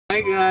Hi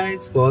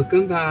guys,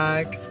 welcome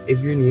back. If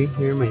you're new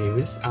here, my name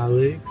is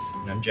Alex.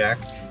 And I'm Jack.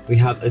 We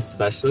have a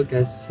special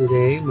guest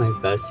today, my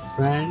best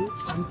friend.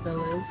 I'm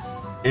Phyllis.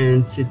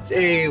 And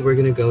today we're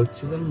gonna go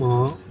to the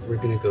mall. We're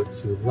gonna go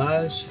to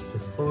Lush,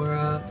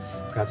 Sephora,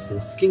 grab some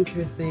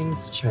skincare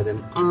things, try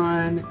them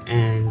on,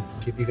 and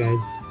give you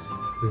guys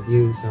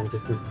reviews on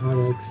different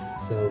products.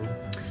 So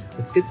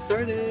let's get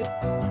started.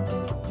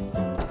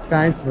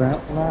 Guys, we're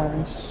at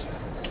Lush.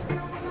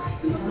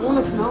 I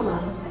want to smell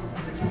that.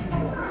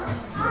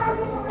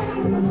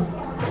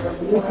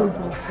 This one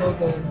smells so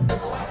good.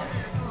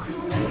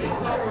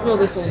 Smell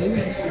this one.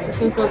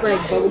 This one smells like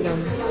bubblegum.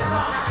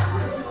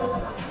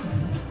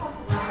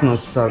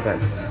 Smells so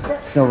good.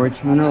 So we're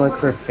trying to look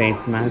for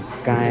face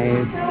masks,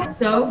 guys.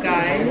 So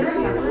guys,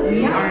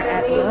 we are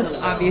at Lush,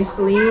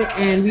 obviously,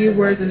 and we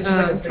were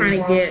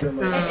trying to get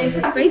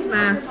some face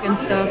masks and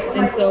stuff.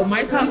 And so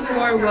my top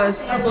four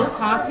was Cup of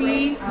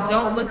Coffee,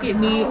 Don't Look at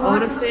Me,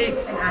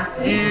 Aphex,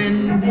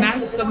 and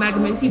Mask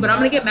of Tea. But I'm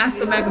gonna get Mask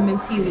of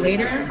Tea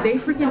later. They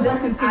freaking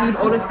discontinued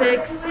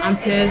Aphex. I'm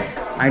pissed.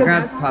 I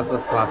grabbed Cup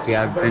of Coffee.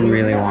 I've been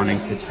really wanting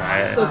to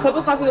try it. So Cup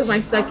of Coffee was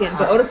my second,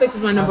 but Aphex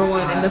was my number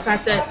one. And the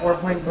fact that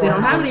they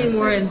don't have it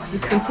anymore and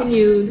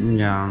discontinued.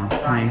 Yeah.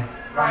 Hi.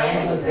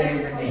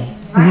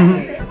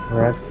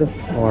 We're at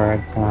Sephora,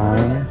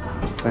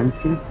 guys.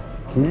 FENTY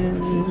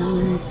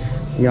skin.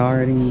 You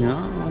already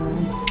know.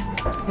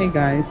 Hey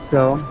guys,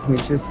 so we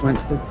just went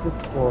to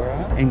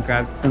Sephora and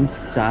grabbed some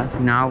stuff.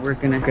 Now we're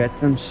gonna get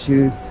some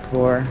shoes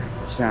for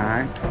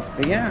Jack.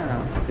 But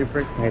yeah, super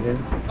excited.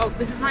 Oh,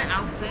 this is my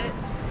outfit.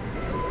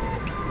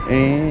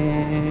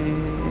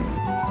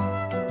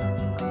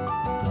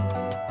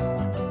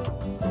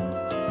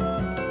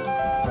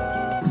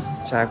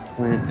 Jack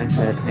went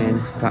ahead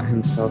and got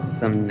himself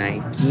some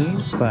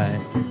Nikes, but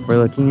we're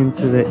looking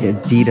into the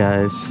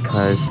Adidas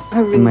because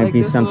it might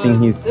be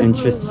something he's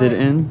interested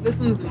in. This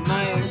one's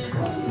nice.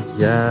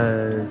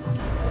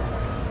 Yes.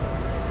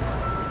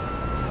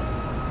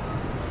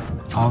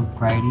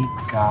 Alrighty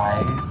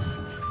guys,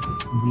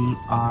 we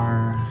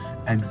are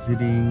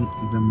exiting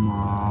the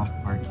mall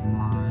parking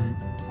lot.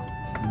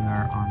 We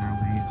are on our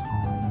way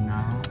home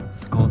now.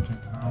 It's golden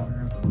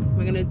hour.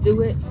 We're gonna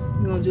do it.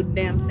 We're gonna do the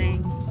damn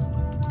thing.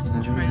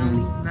 Try on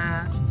these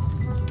masks.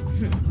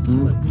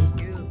 Look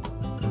cute.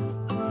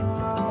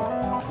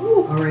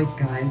 Alright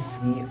guys,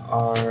 we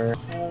are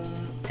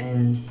home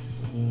and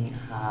we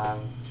have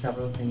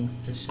several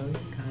things to show you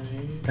guys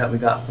that we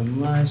got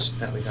from Lush,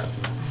 that we got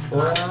from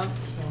Sephora.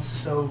 It smells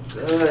so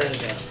good.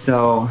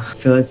 So,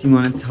 Phyllis, you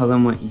want to tell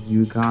them what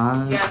you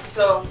got? Yeah,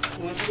 so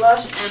we went to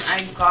Lush and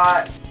I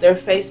got their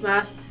face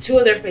masks, two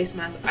of their face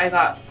masks. I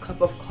got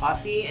Cup of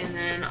Coffee and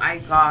then I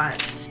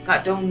got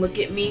Don't Look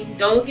at Me.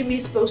 Don't Look at Me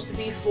is supposed to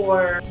be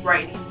for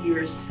brightening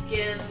your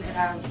skin. It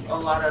has a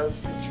lot of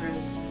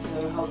citrus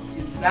to help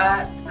do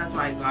that. That's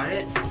why I got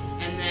it.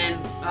 And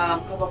then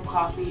Cup of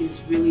Coffee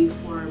is really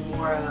for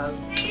more of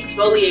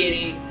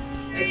exfoliating,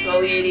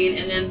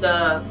 and then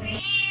the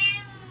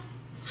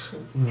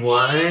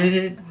What is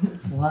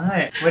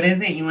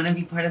it? You want to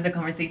be part of the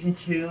conversation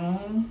too?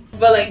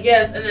 but like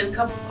yes, and then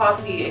Cup of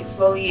Coffee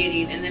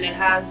exfoliating, and then it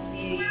has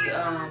the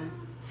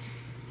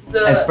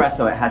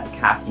espresso. It has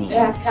caffeine. It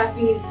has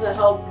caffeine to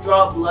help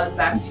draw blood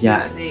back to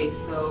your face,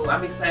 so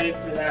I'm excited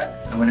for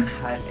that. I went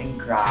ahead and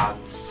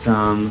grabbed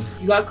some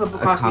You got a cup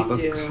of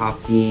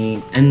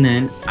coffee, and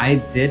then I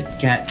did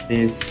get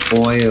this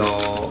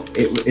oil.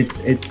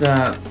 It's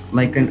a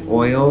like an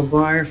oil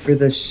bar for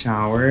the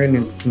shower, and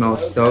it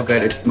smells so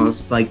good. It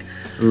smells like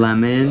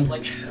lemon.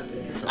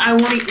 I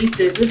want to eat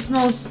this. It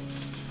smells.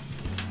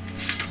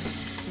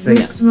 So,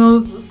 this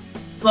smells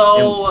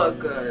so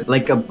good.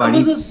 Like a body. It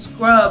was a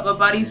scrub, a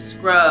body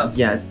scrub.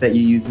 Yes, that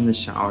you use in the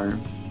shower.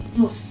 It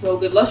smells so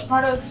good. Lush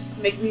products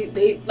make me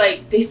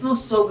they smell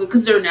so good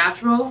because they're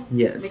natural.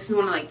 Yes. It makes me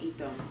want to like eat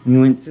them. We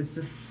went to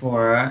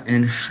Sephora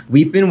and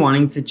we've been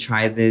wanting to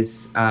try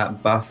this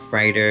Buff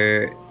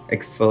Rider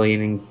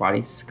exfoliating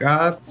body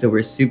scrub, so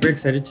we're super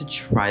excited to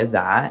try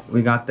that.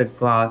 We got the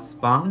gloss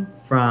bomb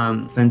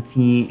from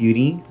Fenty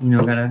Beauty. You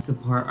know, gotta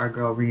support our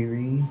girl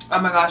Riri. Oh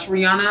my gosh,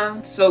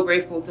 Rihanna, so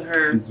grateful to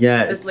her.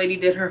 Yes, this lady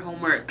did her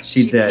homework.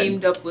 She did.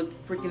 Teamed up with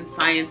freaking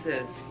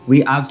scientists.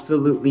 We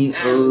absolutely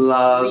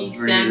love we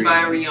stand Riri.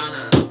 by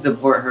Rihanna.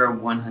 Support her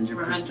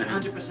 100%.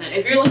 100%.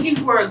 If you're looking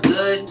for a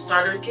good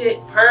starter kit,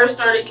 her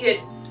starter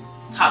kit,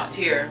 top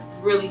tier,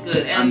 really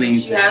good. And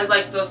amazing. She has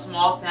like the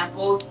small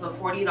samples, the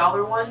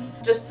 $40 one,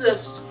 just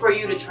for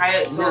you to try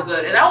it. So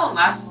good, and that one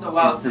lasts a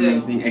while it's too.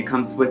 Amazing. It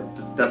comes with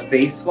the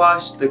face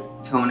wash, the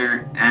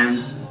toner, and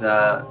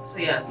the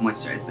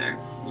moisturizer.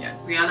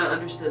 Yes. Rihanna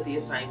understood the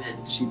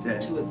assignment. She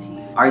did. To a T.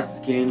 Our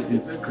skin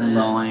is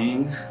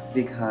glowing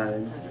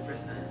because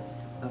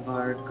 100%. of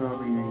our girl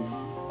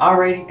Riri.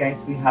 Alrighty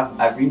guys, we have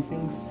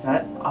everything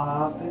set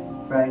up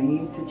and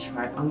ready to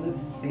try on the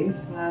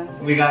face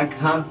mask. We got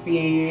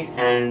comfy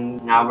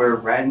and now we're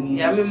ready.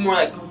 Yeah, I've been more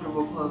like comfortable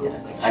comfortable clothes.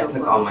 Yes, like I took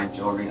clothes. all my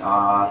jewelry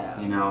off,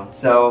 Yeah. you know.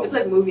 So it's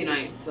like movie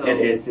night. So it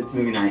is. It's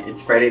movie night.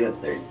 It's Friday the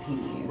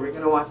 13th. we're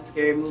gonna watch a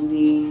scary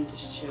movie,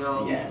 just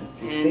chill, Yeah,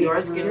 and do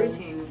our skin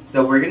routine.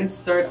 So we're gonna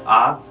start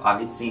off,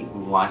 obviously,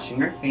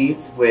 washing our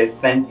face with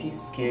Fenty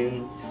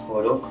Skin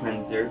Total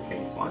Cleanser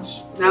Face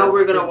Wash. Now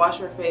we're gonna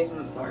wash our face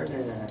and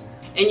started.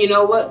 And you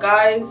know what,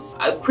 guys?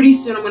 Pretty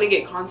soon I'm gonna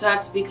get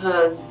contacts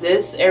because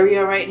this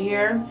area right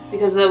here,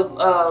 because of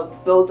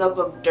buildup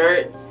of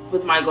dirt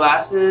with my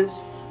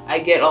glasses, I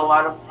get a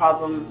lot of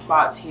problem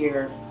spots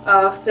here.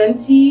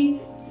 Fenty,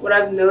 what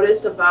I've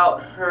noticed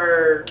about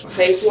her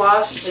face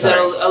wash is that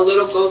a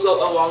little goes a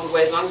long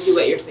way as long as you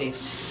wet your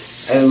face.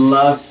 I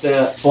love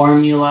the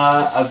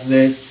formula of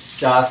this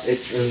stuff.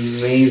 It's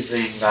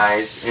amazing,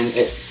 guys, and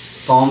it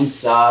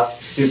foams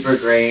up super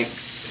great.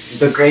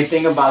 The great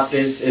thing about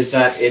this is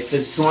that it's a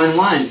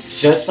 2-in-1.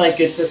 Just like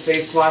it's a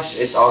face wash,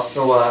 it's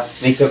also a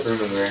makeup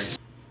remover.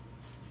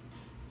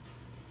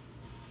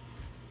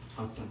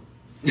 Awesome.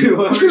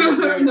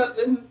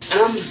 Nothing. And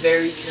I'm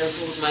very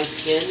careful with my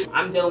skin.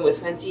 I'm dealing with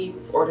Fenty,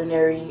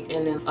 Ordinary,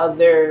 and then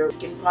other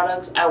skin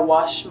products. I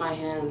wash my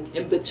hand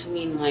in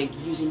between like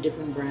using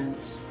different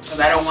brands because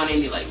I don't want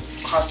any like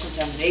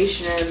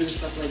cross-contamination and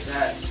stuff like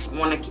that. I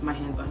want to keep my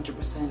hands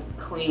 100%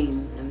 clean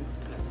and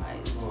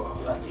sanitized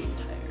throughout the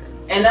entire.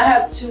 And I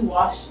have two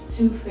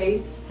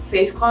face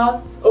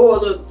cloths. Oh,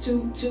 look,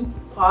 two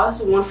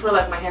cloths. One for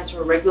like my hands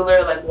for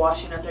regular like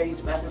washing after I use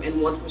the bathroom,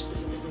 and one for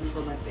specifically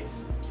for my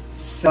face.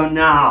 So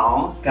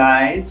now,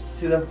 guys,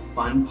 to the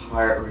fun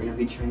part. We're gonna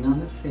be trying on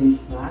the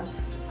face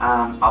masks.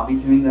 I'll be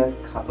doing the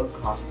cup of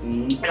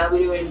coffee. And I'll be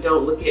doing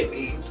Don't Look at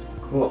Me.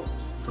 Cool.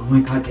 Oh my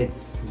god, it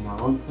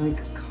smells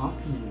like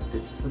coffee.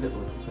 This is what it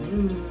looks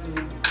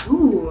like.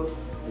 Ooh.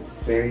 It's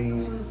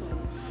very.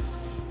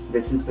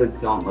 This is the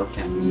Don't Look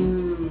at Me.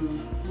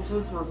 This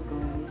one smells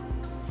good.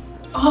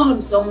 Oh,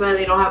 I'm so mad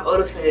they don't have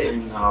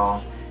Aphex. I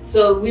know.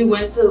 So we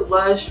went to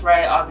Lush,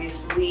 right?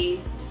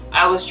 Obviously,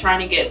 I was trying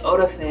to get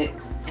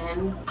Aphex,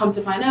 and come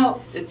to find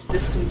out, it's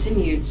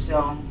discontinued.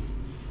 So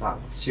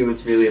Sucks. She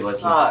was really lucky.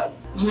 Sucked.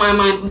 My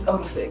mind was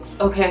Aphex.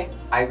 Okay.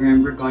 I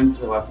remember going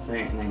to the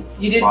website and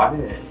I spotted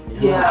it.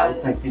 Yeah. I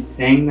was like, it's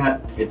saying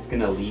that it's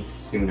gonna leave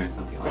soon or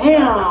something like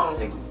Damn. that. I was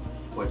like,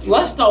 what'd you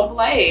Lush don't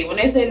play. When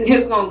they say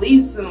it's gonna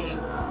leave soon,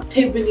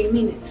 they really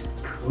mean it.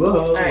 Cool.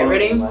 Alright,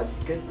 ready?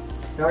 Let's get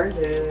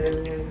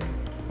started.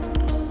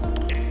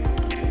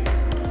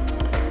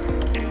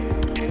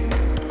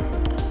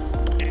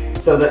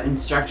 So the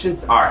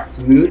instructions are: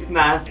 smooth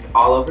mask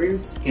all over your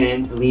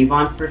skin, leave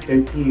on for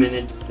 15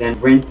 minutes, then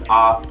rinse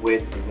off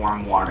with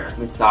warm water,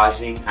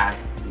 massaging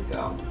as you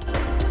go.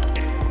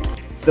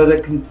 So the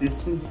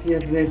consistency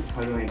of this, how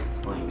do I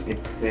explain?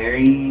 It's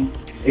very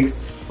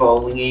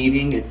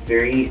exfoliating, it's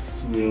very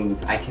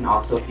smooth. I can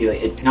also feel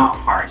it. It's not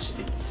harsh,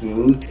 it's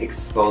smooth,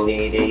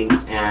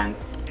 exfoliating, and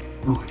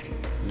oh, I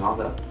can smell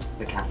the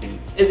caffeine.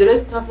 Is it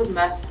as tough as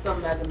Mask of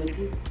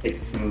Magaminty?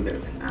 It's smoother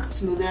than that.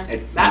 Smoother?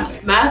 It's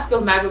smoother. Mask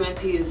of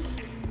Magaminty is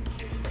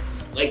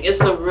like,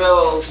 it's a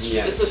real,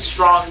 it's a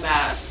strong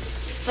mask.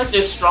 It's like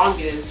their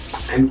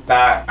strongest. In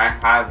fact, I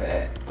have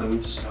it. Let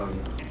me show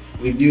you.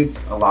 We've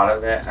used a lot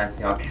of it, as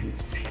y'all can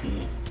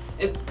see.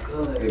 It's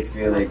good. It's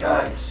really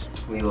good.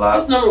 We love.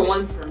 It's number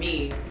one for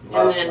me.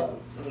 Love, and then love.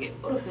 it's gonna get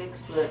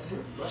Aphex, but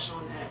Lush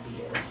on that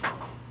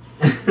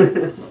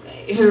BS. It's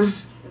okay.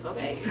 It's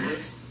okay.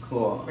 Just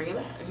Cool. bring it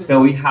back.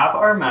 So we have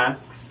our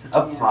masks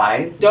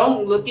applied.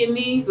 Don't Look at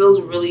Me feels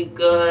really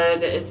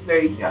good. It's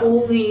very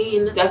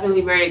cooling,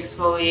 definitely very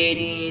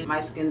exfoliating.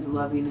 My skin's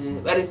loving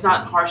it, but it's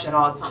not harsh at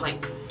all. It's not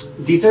like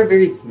These are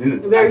very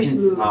smooth. very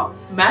smooth.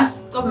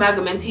 Mask of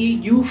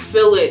Magaminty, you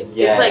feel it.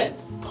 Yes.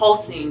 It's like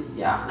pulsing.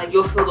 Yeah. Like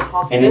you'll feel the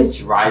pulse. And it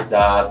dries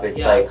up. It's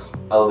like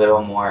a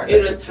little more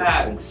It consistency.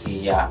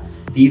 attacks. Yeah.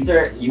 These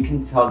are, you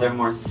can tell they're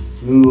more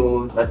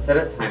smooth. Let's set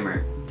a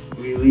timer.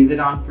 We leave it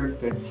on for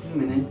 15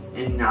 minutes,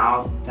 and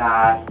now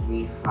that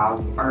we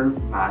have our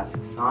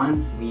masks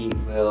on, we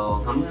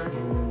will come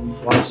and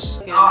wash.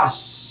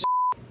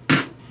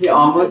 Oh, he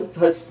almost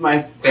touched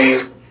my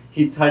face.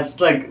 He touched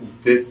like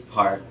this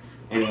part.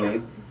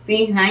 Anyway,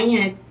 say hi,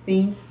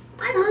 Etsy.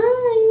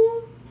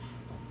 Hi.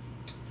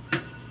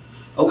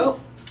 Oh,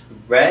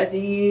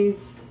 ready?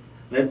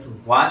 Let's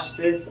wash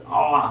this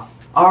off.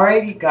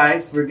 Alrighty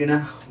guys, we're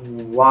gonna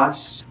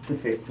wash the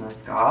face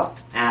mask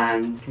off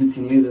and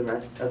continue the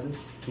rest of the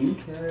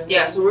skincare.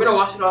 Yeah, so we're gonna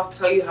wash it off,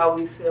 tell you how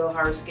we feel, how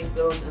our skin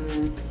feels, and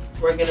then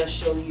we're gonna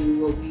show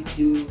you what we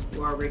do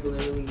for our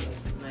regularly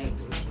like night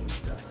routine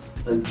stuff.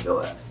 Let's do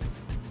it.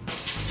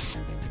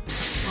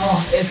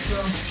 Oh, it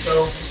feels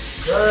so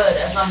good.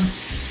 As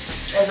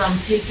I'm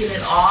taking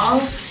it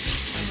off,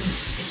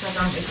 it's like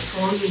I'm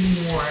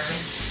exfoliating more.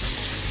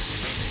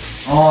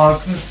 Oh, I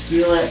can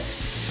feel it.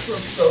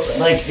 Feels so good.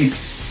 Like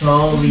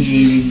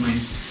exfoliating my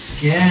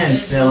skin,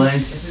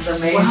 Phyllis. This is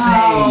amazing.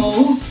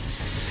 Wow.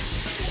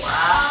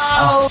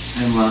 Wow. Oh,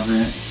 I love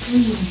it. Oh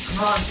my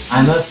gosh.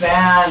 I'm a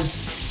fan.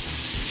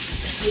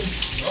 This is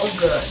so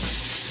good.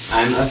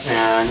 I'm a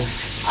fan.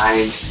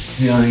 I'm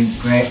feeling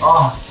great.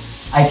 Oh,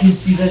 I can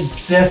see the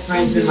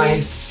difference in my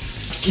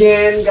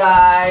skin,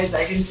 guys.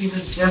 I can see the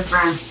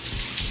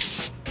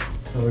difference.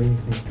 So what do you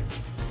think?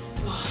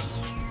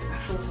 I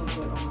feel so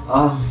good.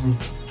 Oh, my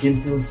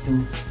skin feels so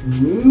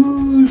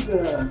smooth.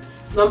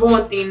 Number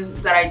one thing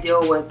that I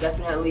deal with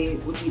definitely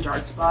would be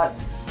dark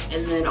spots.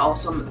 And then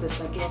also the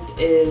second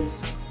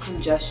is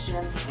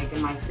congestion, like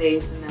in my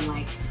face, and then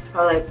like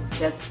probably like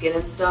dead skin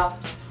and stuff.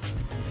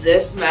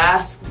 This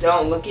mask,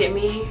 don't look at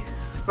me.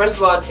 First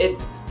of all,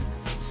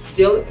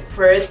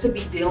 for it to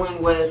be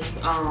dealing with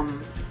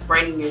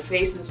brightening your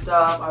face and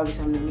stuff,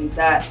 obviously I'm gonna need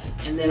that.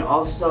 And then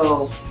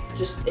also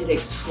just it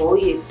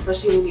exfoliates,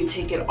 especially when you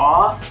take it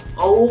off.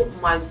 Oh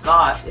my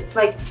gosh, it's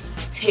like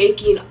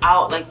taking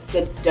out like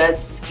the dead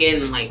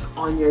skin like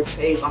on your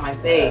face, on my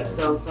face.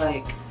 So it's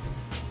like,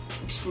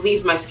 it just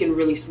leaves my skin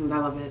really smooth. I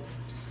love it.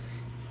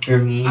 For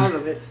me, I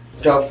love it.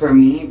 So for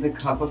me, the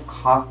cup of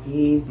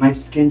coffee, my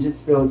skin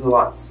just feels a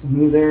lot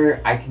smoother.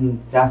 I can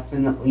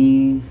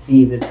definitely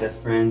see the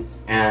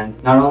difference.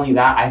 And not only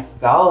that, I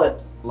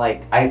felt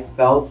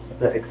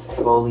the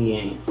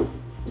exfoliant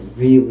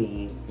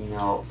really, you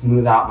know,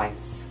 smooth out my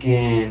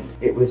skin.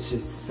 It was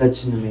just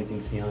such an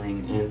amazing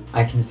feeling, and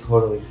I can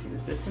totally see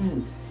the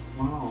difference.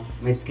 Wow,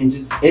 my skin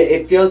just,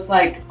 it feels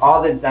like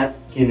all the dead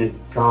skin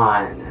is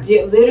gone.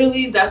 Yeah,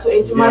 literally, that's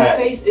what my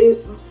face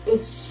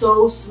is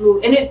so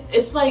smooth. And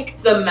it's like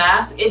the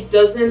mask, it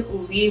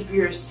doesn't leave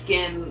your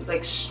skin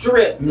like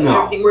stripped and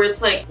everything, where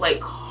it's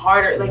like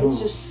harder, like it's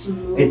just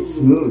smooth. It's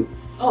smooth.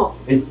 Oh,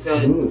 it's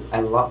good. Smooth. I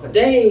love it.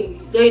 They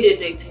did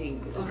their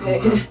thing,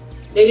 okay?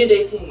 They did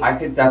their thing. I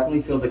could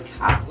definitely feel the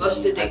caffeine Lush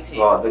did their as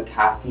well. The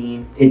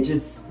caffeine, it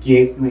just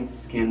gave my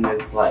skin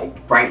this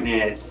like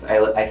brightness.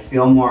 I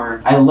feel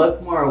more, I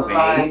look more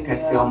awake. I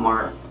feel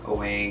more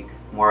awake,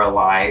 more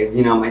alive.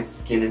 You know, my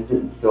skin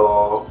isn't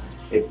dull.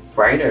 It's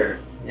brighter.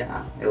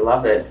 Yeah, I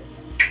love it.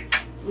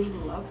 We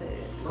love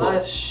it. Cool.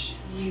 Lush,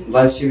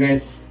 you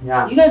guys,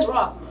 yeah. You guys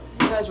rock.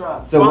 You guys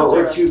rock. So what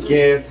would you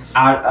give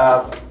out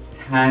of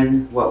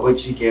 10? What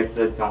would you give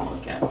the Don't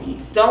Look At Me?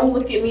 Don't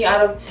Look At Me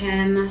out of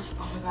 10.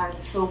 Oh my god,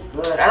 it's so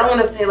good. I don't want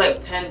to say like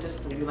 10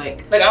 just to be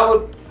like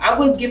I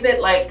would give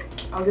it like,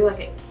 I'll give it like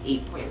an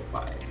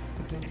 8.5.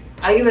 Okay.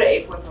 I give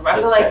it an 8.5. I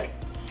feel like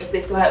if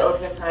they still had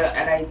Odafix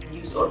and I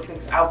used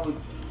Odafix, I would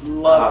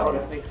love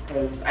Odafix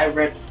because I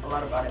read a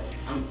lot about it.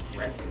 I'm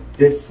renting.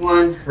 This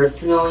one,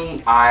 personally,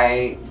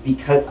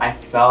 because I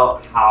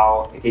felt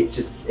how it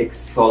just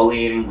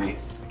exfoliated my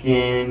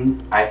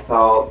skin,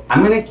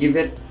 I'm gonna give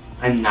it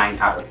a 9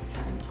 out of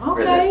 10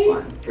 for this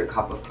one, for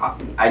Cup of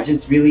Coffee. I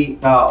just really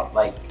felt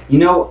like, you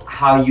know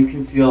how you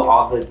can feel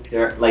all the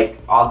dirt, like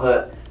all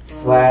the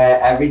sweat,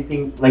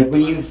 everything, like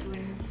when you've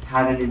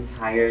had an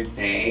entire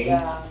day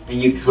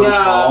and you come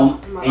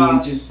home and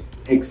you just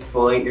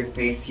exfoliate your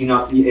face, you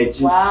know, it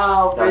just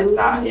does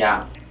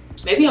that,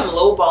 Maybe I'm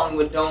lowballing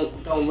with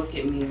Don't Look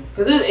At Me,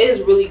 because it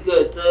is really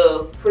good.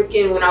 The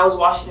freaking, when I was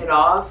washing it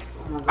off,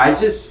 oh my god. I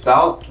just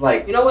felt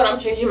like, you know what, I'm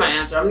changing my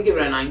answer. I'm gonna give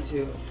it a 9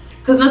 too.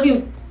 Because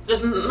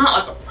there's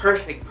not like a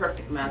perfect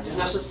mask. There's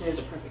no such thing as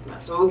a perfect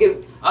mask. So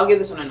I'll give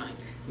this one a 9.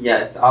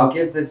 Yes, I'll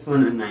give this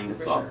one a 9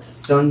 as well. Sure.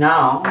 So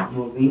now,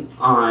 moving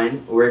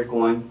on, we're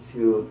going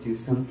to do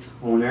some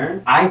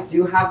toner. I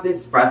do have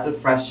this Breath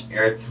of Fresh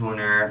Air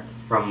toner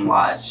from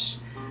Lush.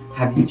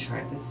 Have you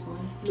tried this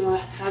one? No,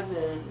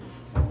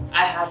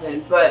 I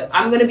haven't, but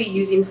I'm going to be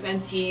using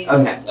FENTY's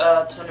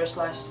toner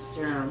 /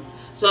 serum.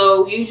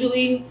 So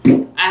usually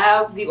I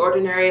have The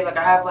Ordinary, like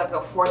I have like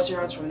 4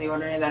 serums from The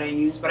Ordinary that I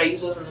use, but I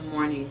use those in the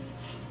morning.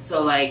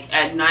 So like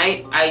at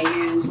night I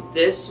use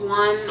this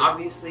one,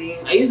 obviously.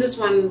 I use this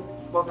one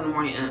both in the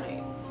morning and at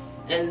night.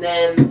 And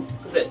then,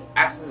 because it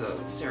acts as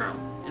a serum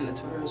and the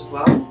toner as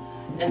well.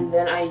 And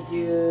then I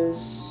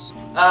use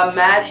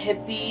Mad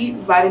Hippie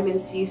Vitamin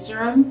C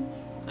Serum.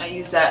 I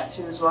use that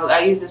too as well. I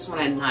use this one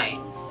at night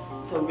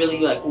to really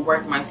like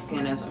work my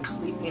skin as I'm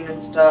sleeping and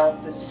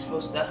stuff. This is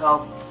supposed to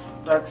help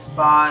dark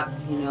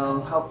spots, you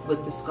know, help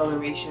with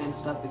discoloration and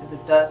stuff, because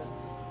it does,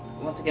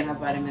 once again, have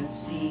vitamin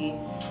C.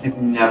 I've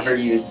never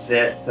used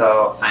it,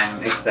 so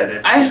I'm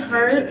excited. I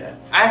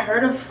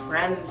heard a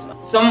friend,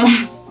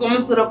 someone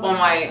stood up on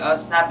my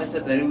Snap and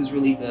said that it was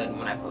really good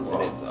when I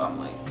posted it, so I'm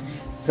like.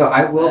 So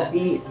I will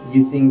be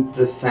using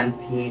the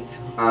FENTY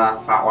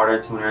Fat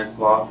Water Toner as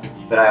well,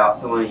 but I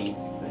also want to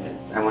use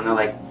this. I want to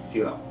like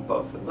do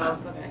both of them.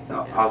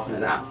 So I'll do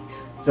that.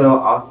 So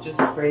I'll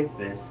just spray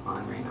this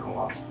on right now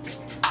while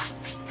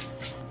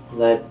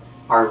let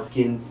our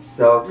skin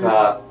soak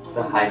up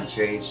the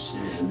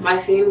hydration. My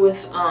thing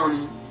with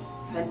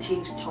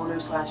FENTY's toner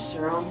 /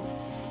 serum,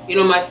 you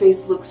know, my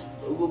face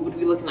would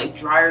be looking like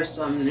dry or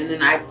something, and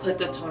then I put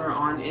the toner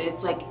on and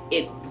it's like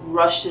it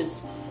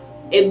rushes,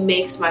 it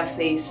makes my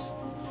face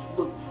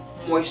look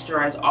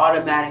moisturized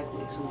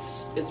automatically. So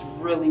it's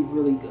really,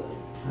 really good.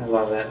 I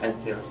love it, I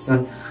do.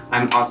 So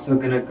I'm also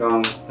gonna go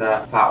with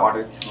the Fat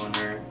Water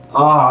Toner.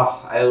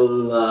 Oh, I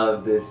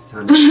love this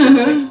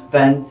toner.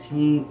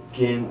 FENTY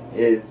Skin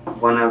is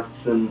one of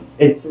the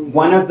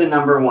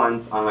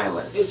 #1s on my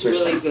list. It's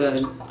really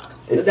good.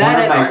 It's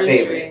one of my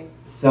favorites.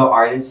 So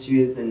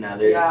Artistry is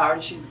another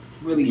Artistry is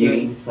really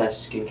beauty good. /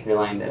 skincare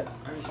line that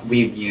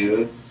we've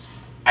used.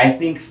 I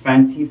think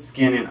Fenty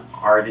Skin and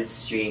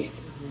Artistry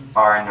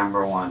are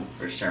 #1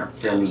 for sure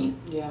for me.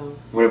 Yeah.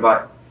 What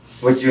about?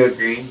 Would you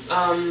agree?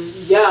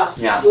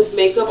 Yeah. With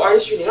makeup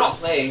Artistry, they don't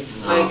play.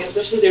 No. Like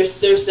especially their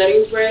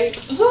setting spray.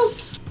 So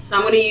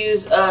I'm gonna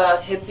use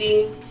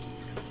HIPPIE,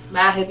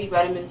 Matte HIPPIE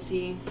Vitamin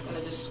C. I'm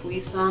gonna just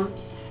squeeze some.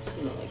 Just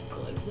gonna like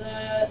go like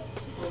that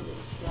on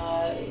the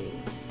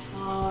sides,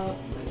 top,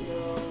 my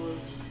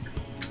nose.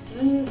 That's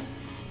it.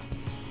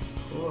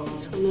 Cool.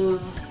 Just gonna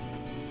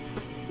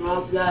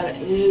rub that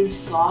in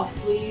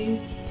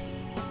softly.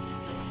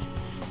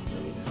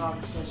 Really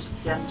soft, just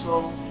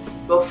gentle.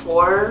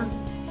 Before,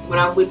 when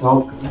I would,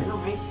 so good. I know,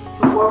 right?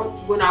 Before,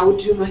 when I would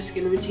do my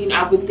skin routine,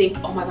 I would think,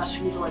 oh my gosh,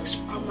 I need to like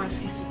scrub my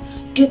face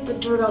and get the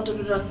dirt out,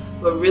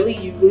 But really,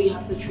 you really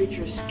have to treat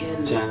your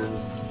skin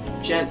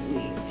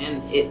gently,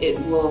 and it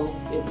will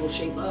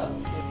shape up.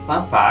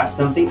 Fun fact,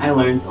 something I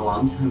learned a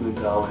long time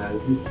ago when I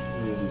was a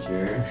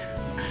teenager.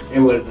 It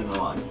wasn't a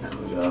long time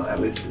ago, it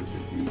was just a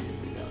few years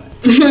ago.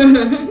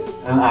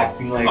 I'm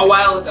acting like a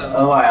while ago.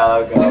 A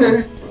while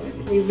ago.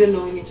 We've been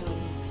knowing each other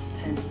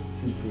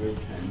since we were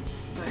 10.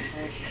 The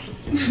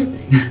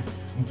heck?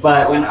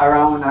 But when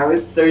I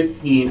was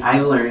 13,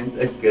 I learned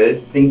a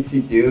good thing to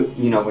do,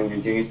 you know, when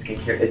you're doing your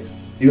skincare is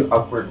do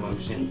upward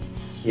motions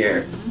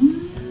here.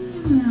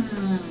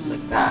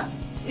 Like that.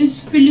 Is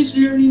Phyllis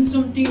learning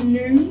something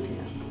new?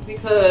 Yeah.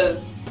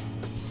 Because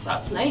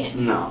stop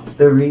playing. No.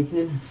 The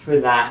reason for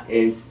that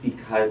is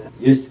because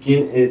your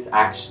skin is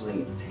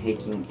actually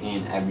taking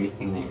in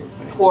everything that you're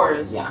putting.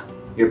 Pores. Yeah.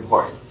 Your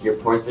pores. Your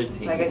pores are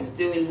taking. Like it's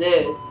doing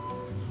this.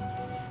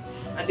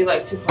 I do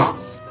like 2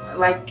 pumps.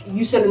 Like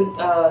you said in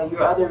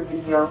your other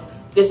video,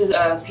 this is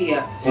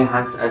SPF. It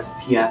has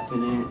SPF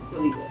in it.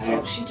 Really good.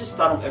 So she just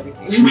thought of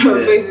everything,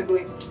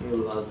 basically. I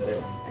love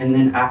it. And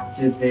then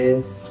after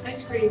this,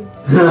 ice cream.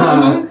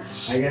 I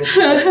guess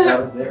that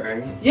was it,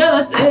 right? Yeah,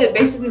 that's it.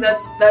 Basically,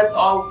 that's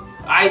all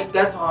I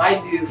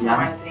do for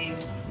my thing.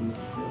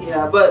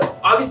 Yeah, but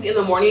obviously in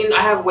the morning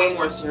I have way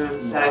more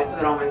serums that I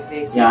put on my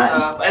face and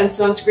stuff, and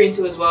sunscreen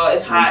too as well.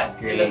 It's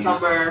hot in the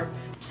summer.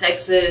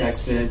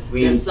 Texas,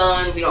 the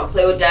sun, we don't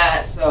play with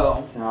that,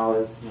 so.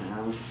 Dallas,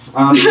 man.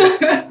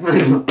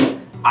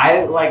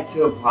 I like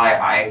to apply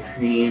eye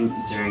cream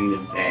during the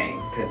day,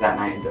 because at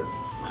night it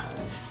doesn't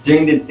matter.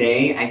 During the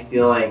day, I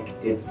feel like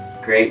it's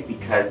great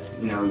because,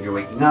 you know, you're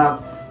waking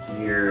up,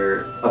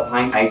 you're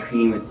applying eye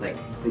cream, it's like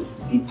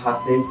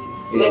depuffs.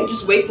 It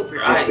just wakes up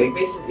your eyes,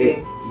 basically.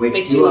 It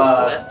wakes you you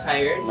up, less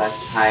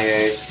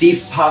tired.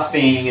 Deep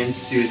puffing and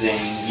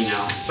soothing, you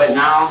know. But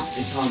now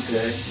it's all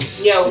good.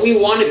 Yeah, we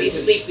want to be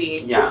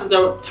sleepy. Yeah. This is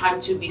the time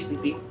to be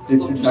sleepy.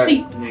 This is our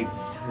sleep.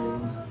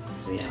 nighttime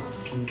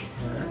skincare.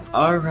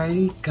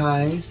 Alrighty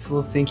guys,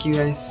 well thank you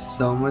guys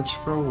so much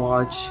for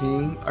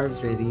watching our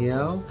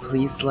video.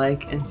 Please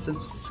like and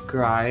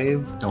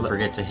subscribe. Don't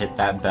forget to hit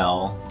that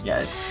bell.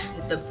 Yes.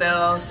 Hit the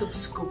bell,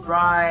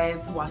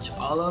 subscribe, watch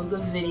all of the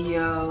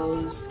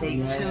videos. Stay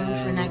tuned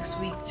for next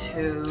week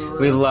too.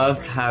 We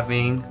loved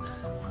having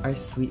our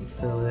sweet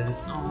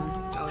Phyllis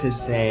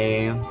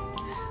today.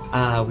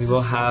 We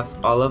will have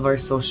all of our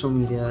social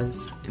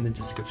medias in the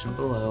description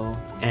below.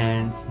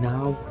 And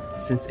now,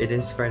 since it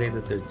is Friday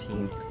the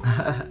 13th,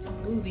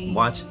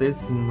 watch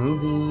this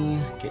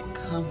movie, get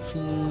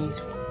comfy,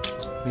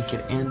 make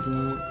it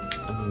ambient,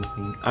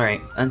 amazing.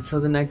 Alright,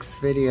 until the next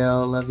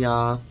video, love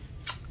y'all.